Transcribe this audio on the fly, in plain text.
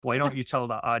Why don't you tell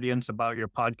the audience about your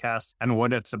podcast and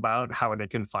what it's about, how they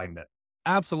can find it?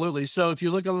 Absolutely. So if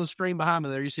you look on the screen behind me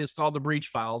there, you see it's called The Breach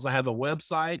Files. I have a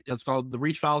website. It's called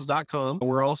thebreachfiles.com.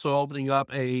 We're also opening up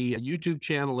a YouTube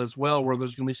channel as well, where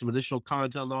there's going to be some additional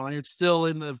content on it. It's still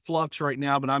in the flux right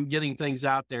now, but I'm getting things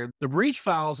out there. The Breach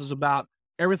Files is about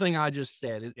everything I just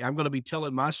said. I'm going to be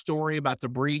telling my story about the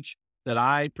breach that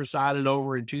I presided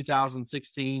over in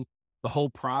 2016, the whole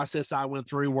process I went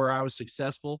through, where I was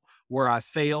successful, where I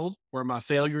failed, where my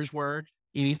failures were,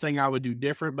 anything I would do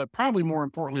different. But probably more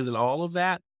importantly than all of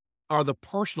that are the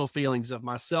personal feelings of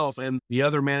myself and the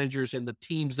other managers and the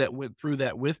teams that went through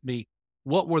that with me.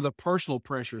 What were the personal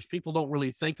pressures? People don't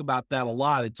really think about that a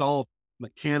lot. It's all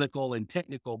mechanical and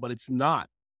technical, but it's not.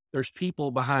 There's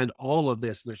people behind all of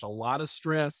this. There's a lot of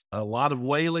stress, a lot of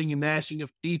wailing and gnashing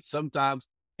of teeth sometimes.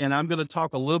 And I'm going to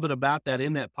talk a little bit about that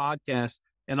in that podcast.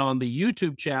 And on the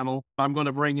YouTube channel, I'm going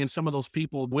to bring in some of those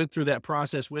people who went through that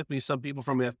process with me. Some people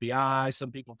from the FBI,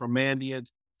 some people from Mandiant,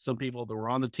 some people that were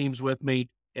on the teams with me,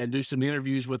 and do some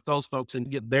interviews with those folks and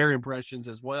get their impressions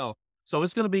as well. So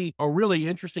it's going to be a really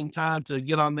interesting time to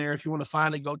get on there. If you want to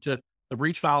find it, go to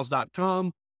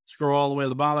thebreachfiles.com, scroll all the way to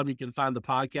the bottom. You can find the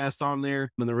podcast on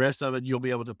there, and the rest of it, you'll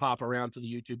be able to pop around to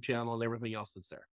the YouTube channel and everything else that's there.